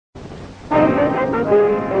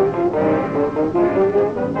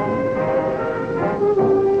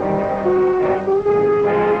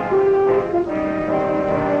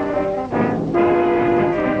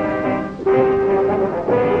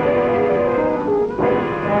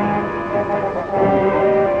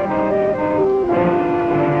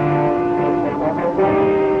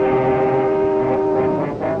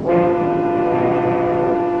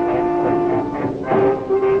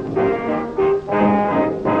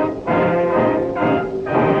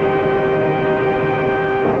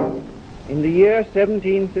In the year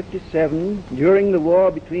 1757, during the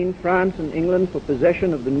war between France and England for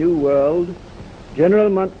possession of the New World, General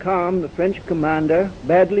Montcalm, the French commander,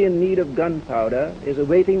 badly in need of gunpowder, is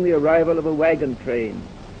awaiting the arrival of a wagon train.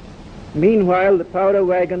 Meanwhile, the powder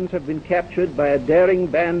wagons have been captured by a daring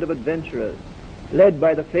band of adventurers, led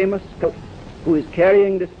by the famous scout who is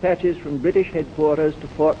carrying dispatches from British headquarters to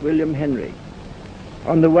Fort William Henry.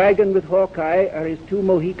 On the wagon with Hawkeye are his two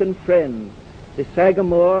Mohican friends, the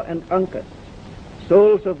Sagamore and Uncas,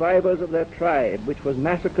 sole survivors of their tribe, which was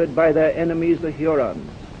massacred by their enemies, the Hurons.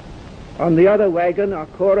 On the other wagon are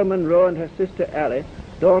Cora Munro and her sister Alice,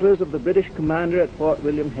 daughters of the British commander at Fort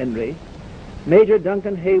William Henry, Major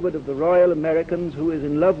Duncan Heyward of the Royal Americans, who is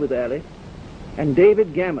in love with Alice, and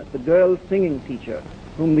David Gamut, the girl's singing teacher,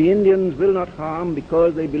 whom the Indians will not harm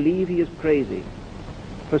because they believe he is crazy.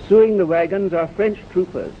 Pursuing the wagons are French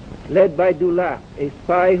troopers, led by Dulac, a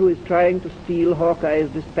spy who is trying to steal Hawkeye's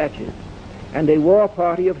dispatches, and a war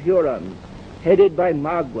party of Hurons, headed by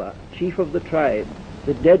Magua, chief of the tribe,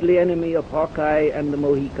 the deadly enemy of Hawkeye and the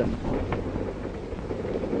Mohicans.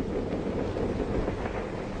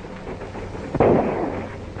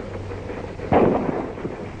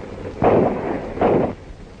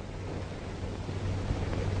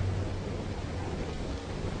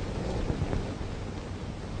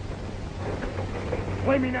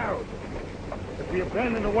 Flaming arrows. If we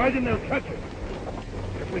abandon the wagon, they'll catch us.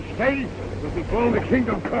 If we stay, we'll be blown to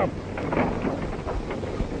kingdom come.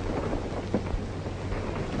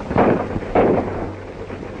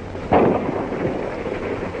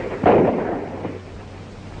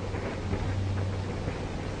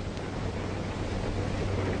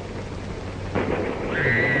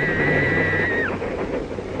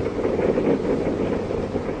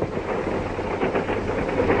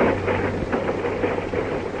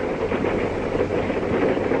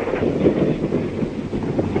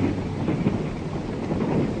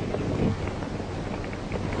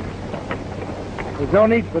 There's no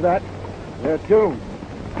need for that. They're tuned.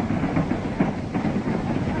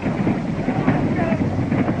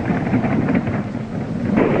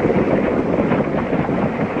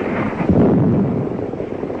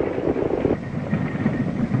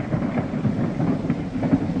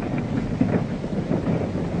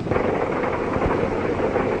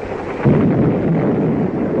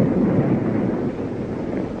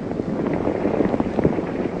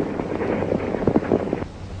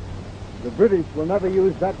 The British will never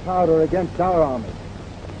use that powder against our army.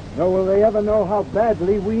 Nor will they ever know how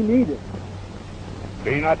badly we need it.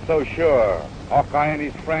 Be not so sure. Hawkeye and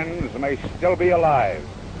his friends may still be alive.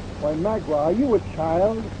 Why, Magua, are you a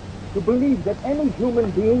child to believe that any human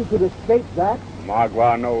being could escape that?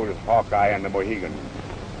 Magua knows Hawkeye and the Mohicans.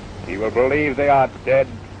 He will believe they are dead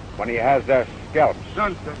when he has their scalps.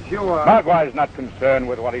 Nonsense, you are... Magua is not concerned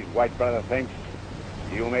with what his white brother thinks.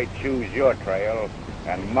 You may choose your trail,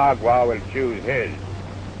 and Magua will choose his.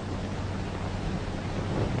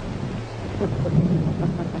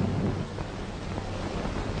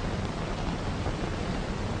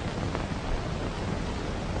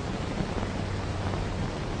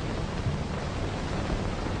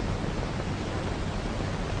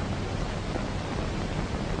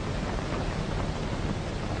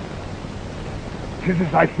 Just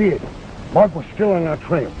as I feared. Mark was still on our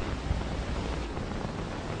trail.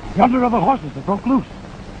 Yonder are the horses that broke loose.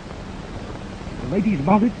 If the ladies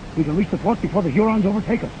mounted, we can reach the fort before the Hurons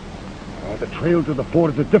overtake us. The trail to the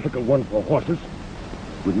fort is a difficult one for horses,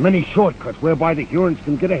 with many shortcuts whereby the Hurons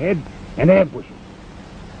can get ahead and ambush us.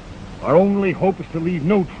 Our only hope is to leave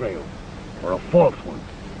no trail, or a false one.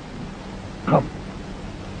 Come,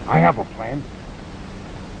 I have a plan.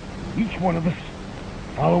 Each one of us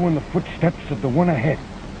follow in the footsteps of the one ahead,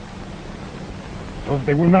 so that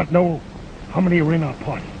they will not know how many are in our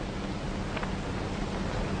party.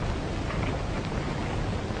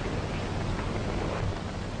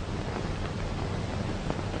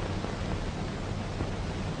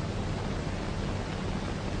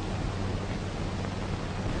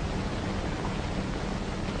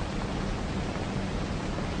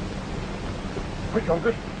 Quick,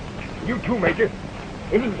 Uncas. You too, Major.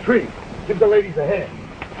 Into the tree. Give the ladies a hand.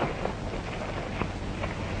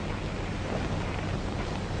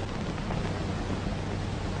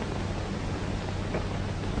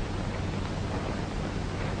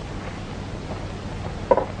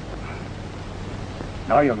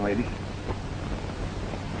 Now, young ladies.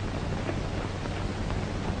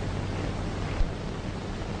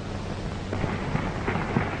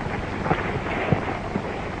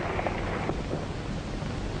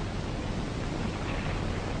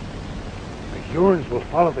 The Hurons will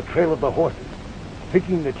follow the trail of the horses,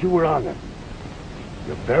 thinking that you were on them.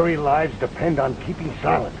 Your very lives depend on keeping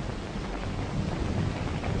silent.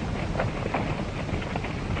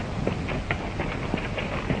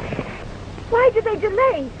 Why do they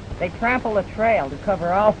delay? They trample the trail to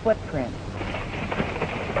cover all footprints.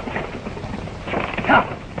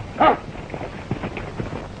 Ha! Ha!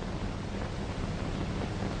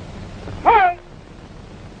 Hi!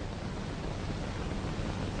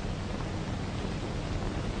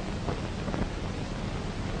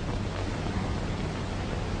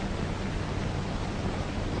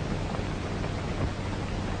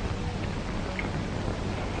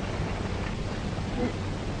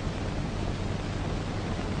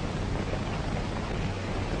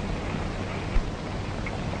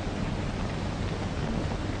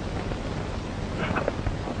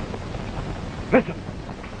 Listen.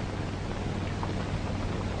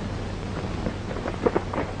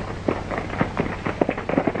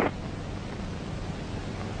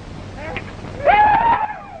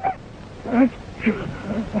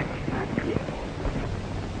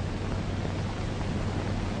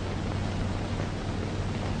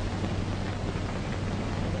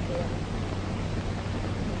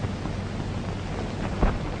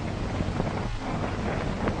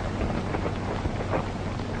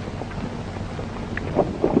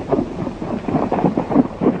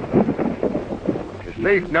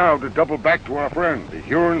 Safe now to double back to our friends. The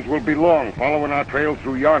Hurons will be long following our trail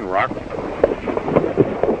through yon rock.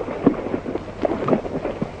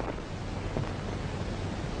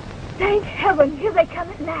 Thank heaven, here they come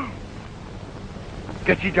at last.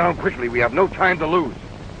 Get ye down quickly. We have no time to lose.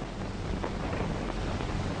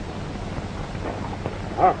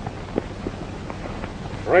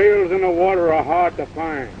 Trails in the water are hard to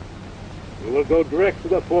find. We will go direct to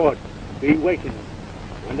the fort. Be waiting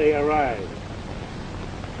when they arrive.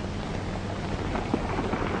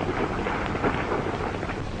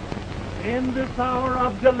 In this hour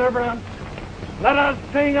of deliverance, let us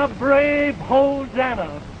sing a brave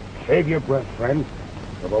hosanna. Save your breath, friend.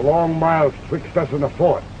 There were long miles twixt us and the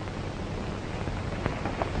fort.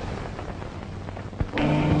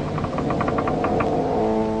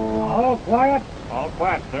 All quiet? All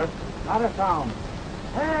quiet, sir. Not a sound.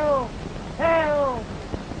 Help! Help!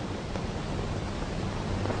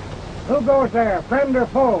 Who goes there, friend or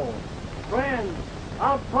foe? Friend,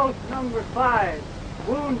 outpost number 5,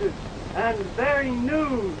 wounded and bearing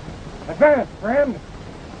news. Advance, friend.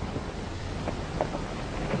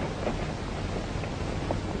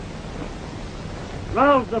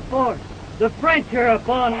 Rouse the fort. The French are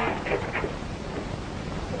upon...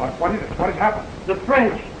 What is it? What has happened? The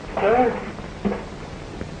French, sir.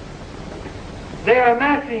 They are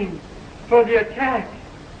massing for the attack.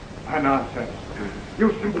 Nonsense.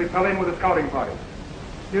 You simply fell in with a scouting party.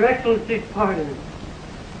 Your Excellency's pardon.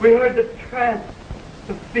 We heard the tramp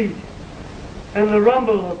of feet and the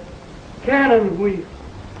rumble of cannon wheels.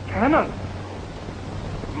 Cannon?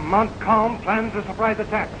 Montcalm plans a surprise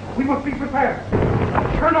attack. We must be prepared.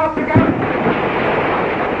 Turn off the gun!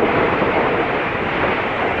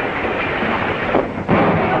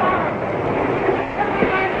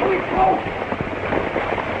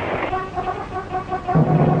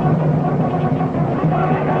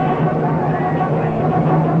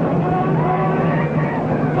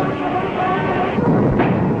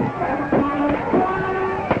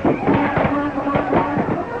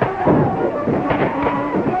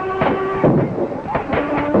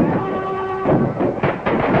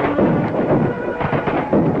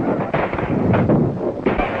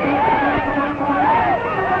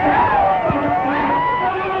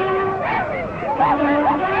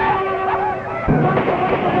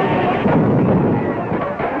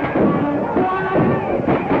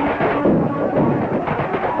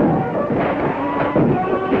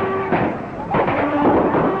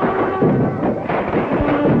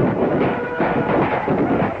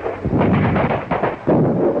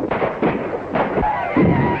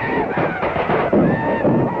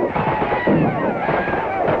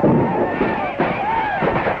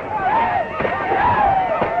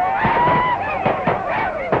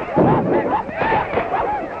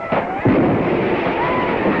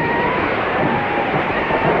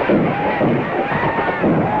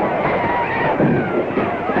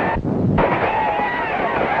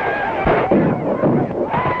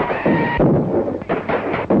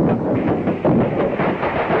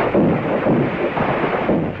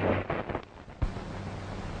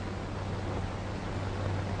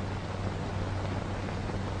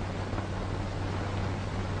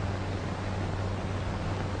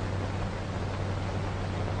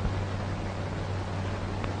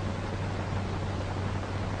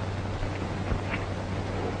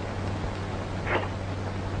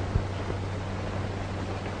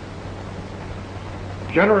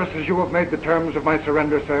 Generous as you have made the terms of my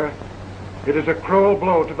surrender, sir, it is a cruel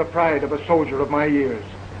blow to the pride of a soldier of my years.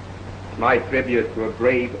 My tribute to a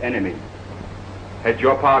brave enemy. Had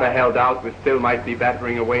your powder held out, we still might be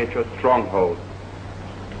battering away at your stronghold.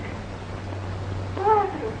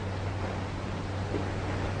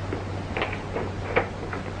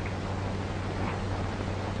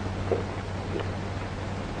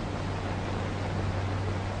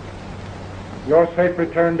 Your safe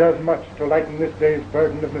return does much to lighten this day's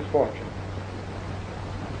burden of misfortune.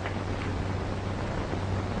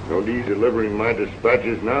 No need delivering my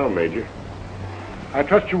dispatches now, Major. I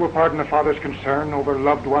trust you will pardon a father's concern over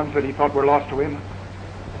loved ones that he thought were lost to him.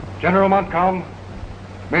 General Montcalm,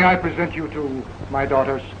 may I present you to my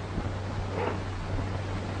daughters?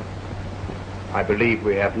 I believe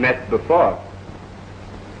we have met before,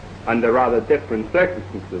 under rather different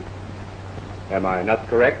circumstances. Am I not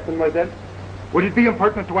correct, mademoiselle? Would it be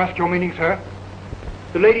impertinent to ask your meaning, sir?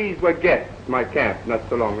 The ladies were guests at my camp not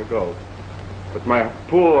so long ago, but my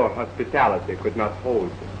poor hospitality could not hold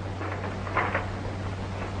them.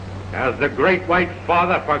 Has the great white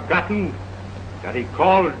father forgotten that he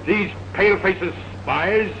called these palefaces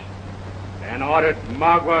spies and ordered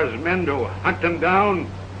Magua's men to hunt them down?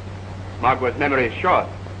 Magua's memory is short,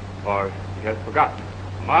 or he has forgotten.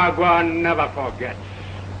 Magua never forgets.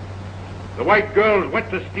 The white girls went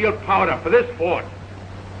to steal powder for this fort,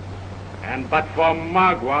 and but for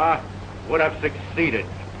Magua, would have succeeded.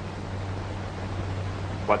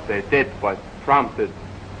 What they did was prompted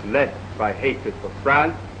less by hatred for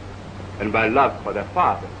France and by love for their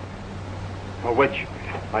father, for which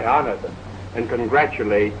I honor them and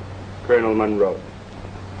congratulate Colonel Munro.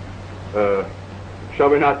 Shall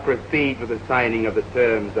we not proceed with the signing of the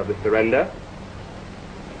terms of the surrender?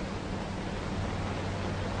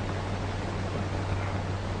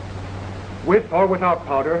 With or without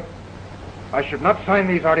powder, I should not sign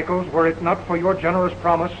these articles were it not for your generous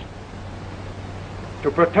promise to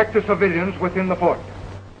protect the civilians within the fort.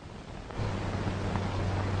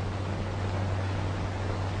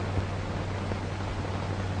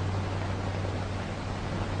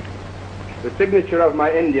 The signature of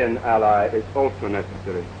my Indian ally is also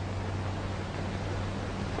necessary.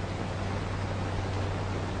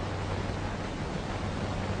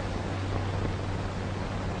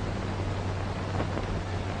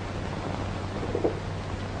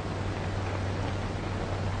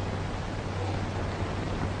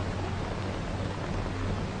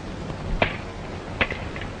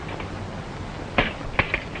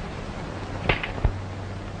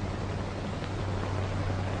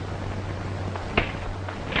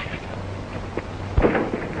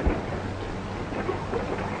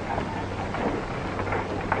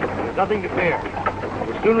 Nothing to fear.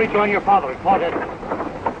 We'll soon rejoin your father at Fort Edward.